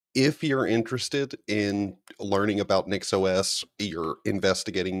If you're interested in learning about NixOS, you're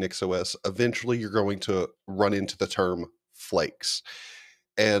investigating NixOS, eventually you're going to run into the term flakes.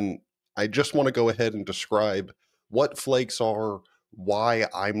 And I just want to go ahead and describe what flakes are, why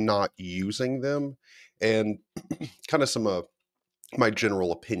I'm not using them, and kind of some of my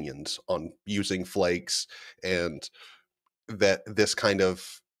general opinions on using flakes and that this kind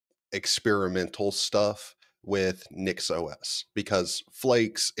of experimental stuff with NixOS, because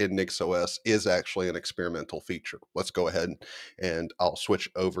Flakes in NixOS is actually an experimental feature. Let's go ahead and I'll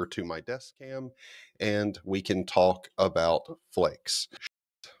switch over to my desk cam and we can talk about Flakes.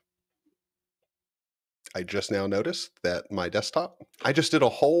 I just now noticed that my desktop, I just did a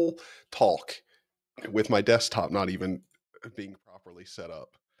whole talk with my desktop not even being properly set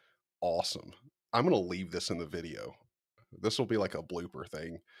up. Awesome. I'm going to leave this in the video. This will be like a blooper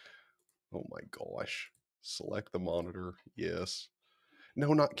thing. Oh my gosh. Select the monitor. Yes.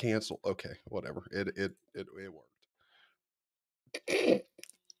 No, not cancel. Okay, whatever. It worked.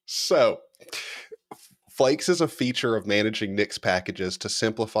 So, Flakes is a feature of managing Nix packages to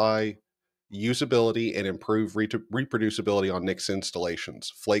simplify usability and improve reproducibility on Nix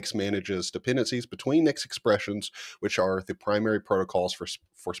installations. Flakes manages dependencies between Nix expressions, which are the primary protocols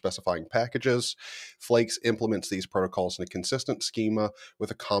for specifying packages. Flakes implements these protocols in a consistent schema with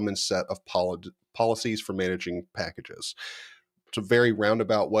a common set of policies for managing packages. It's a very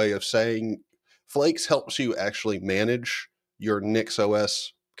roundabout way of saying Flakes helps you actually manage your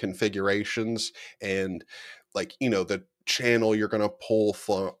NixOS configurations and, like, the channel you're going to pull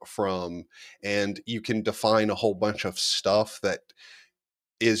from, and you can define a whole bunch of stuff that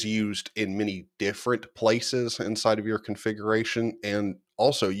is used in many different places inside of your configuration. And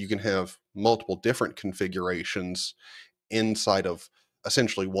also you can have multiple different configurations inside of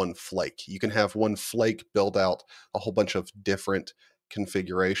essentially one flake. You can have one flake build out a whole bunch of different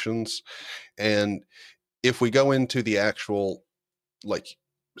configurations. And if we go into the actual, like,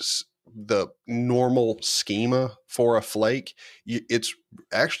 the normal schema for a flake, it's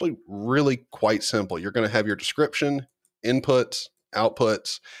actually really quite simple. You're going to have your description, inputs,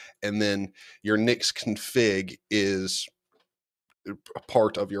 outputs, and then your Nix config is a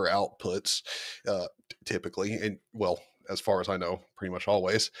part of your outputs, typically, and, well, as far as I know, pretty much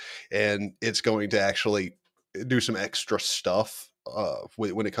always. And it's going to actually do some extra stuff.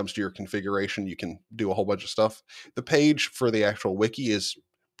 When it comes to your configuration, you can do a whole bunch of stuff. The page for the actual wiki is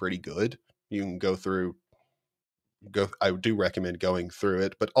pretty good. You can I do recommend going through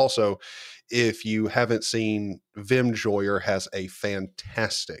it. But also, if you haven't seen, Vimjoyer has a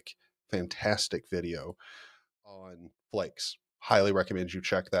fantastic video on Flakes. Highly recommend you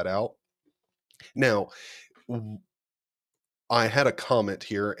check that out. Now, I had a comment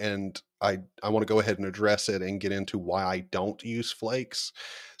here, and I want to go ahead and address it and get into why I don't use Flakes.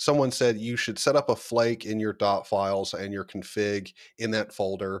 Someone said you should set up a flake in your dot files and your config in that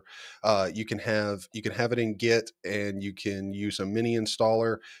folder. You can have it in Git, and you can use a mini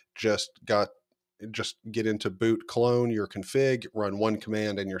installer. Just get into boot, clone your config, run one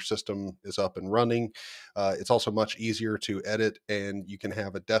command, and your system is up and running. It's also much easier to edit, and you can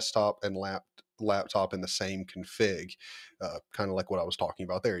have a desktop and laptop in the same config, kind of like what I was talking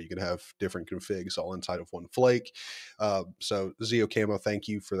about there. You can have different configs all inside of one flake. So ZeoCamo, thank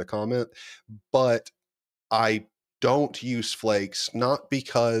you for the comment. But I don't use flakes, not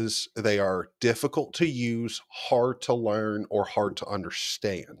because they are difficult to use, hard to learn, or hard to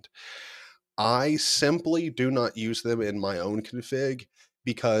understand. I simply do not use them in my own config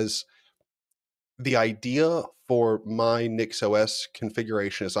because the idea for my NixOS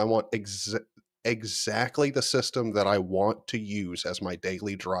configuration is I want exactly the system that I want to use as my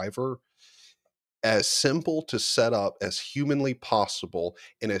daily driver, as simple to set up as humanly possible,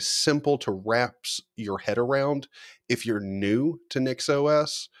 and as simple to wrap your head around if you're new to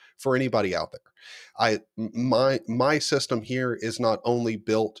NixOS. For anybody out there, my system here is not only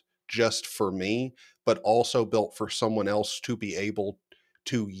built just for me, but also built for someone else to be able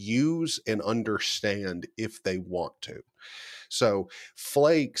to use and understand if they want to. So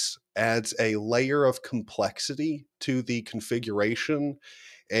Flakes adds a layer of complexity to the configuration,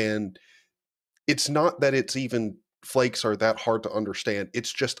 and it's not that it's even flakes are that hard to understand.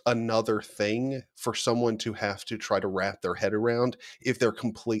 It's just another thing for someone to have to try to wrap their head around if they're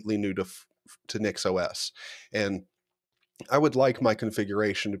completely new to NixOS. And I would like my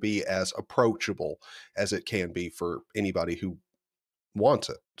configuration to be as approachable as it can be for anybody who wants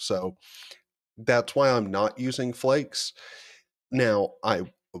it. So that's why I'm not using flakes. Now,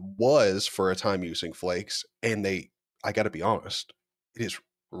 I was for a time using flakes, and I got to be honest, it is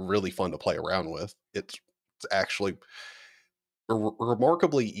really fun to play around with. It's actually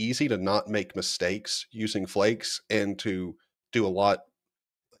remarkably easy to not make mistakes using Flakes and to do a lot.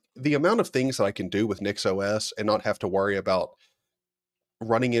 The amount of things that I can do with NixOS and not have to worry about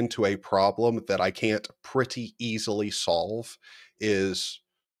running into a problem that I can't pretty easily solve is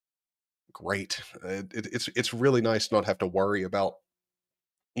great. It's really nice to not have to worry about,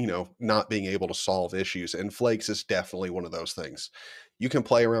 not being able to solve issues. And Flakes is definitely one of those things. You can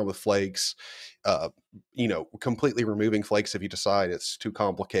play around with Flakes, uh, completely removing Flakes if you decide it's too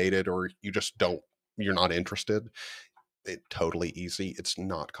complicated or you just you're not interested. It totally easy. It's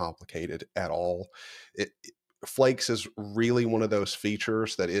not complicated at all. Flakes is really one of those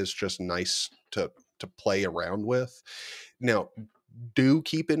features that is just nice to play around with. Now, do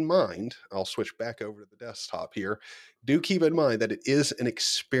keep in mind, I'll switch back over to the desktop here. Do keep in mind that it is an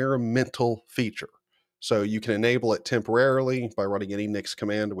experimental feature. So you can enable it temporarily by running any Nix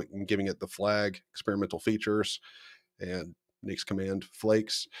command and giving it the flag experimental features and Nix command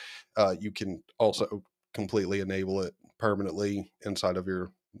Flakes. You can also completely enable it permanently inside of your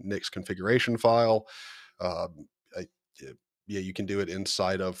Nix configuration file. Um, I, yeah, you can do it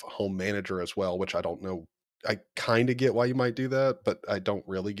inside of Home Manager as well, which I don't know. I kind of get why you might do that, but I don't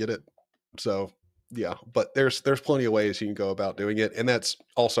really get it. So yeah, but there's plenty of ways you can go about doing it, and that's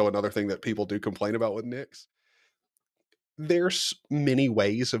also another thing that people do complain about with Nix. There's many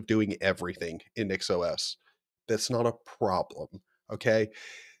ways of doing everything in NixOS. That's not a problem. Okay,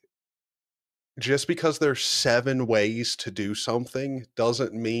 just because there's 7 ways to do something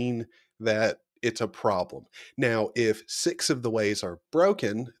doesn't mean that it's a problem. Now, if 6 of the ways are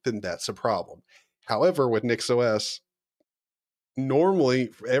broken, then that's a problem. However, with NixOS, normally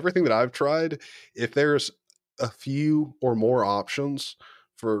for everything that I've tried, if there's a few or more options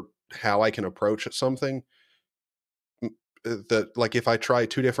for how I can approach something, that like if I try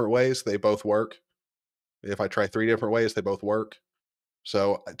 2 different ways, they both work. If I try 3 different ways, they both work.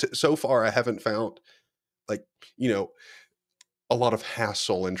 So so far I haven't found like, you know, a lot of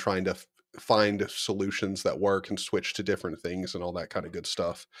hassle in trying to find solutions that work and switch to different things and all that kind of good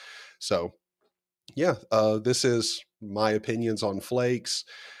stuff. So yeah, this is my opinions on Flakes,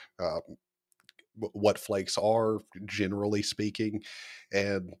 uh, what Flakes are, generally speaking.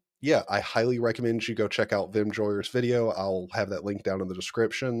 And yeah, I highly recommend you go check out Vimjoyer's video. I'll have that link down in the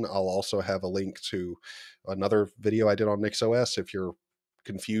description. I'll also have a link to another video I did on NixOS. If you're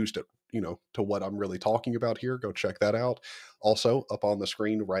confused at, to what I'm really talking about here, go check that out. Also, up on the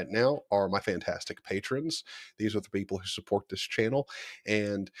screen right now are my fantastic patrons. These are the people who support this channel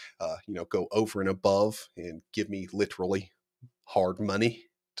and, go over and above and give me literally hard money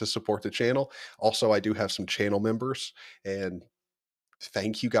to support the channel. Also, I do have some channel members, and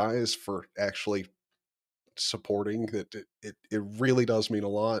thank you guys for actually supporting that. It really does mean a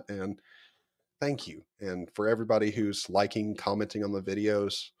lot, and thank you. And for everybody who's liking, commenting on the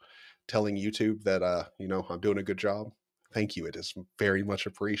videos, telling YouTube that I'm doing a good job, thank you. It is very much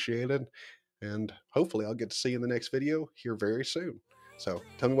appreciated, and hopefully I'll get to see you in the next video here very soon. So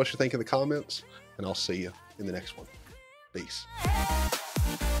tell me what you think in the comments, and I'll see you in the next one. Peace.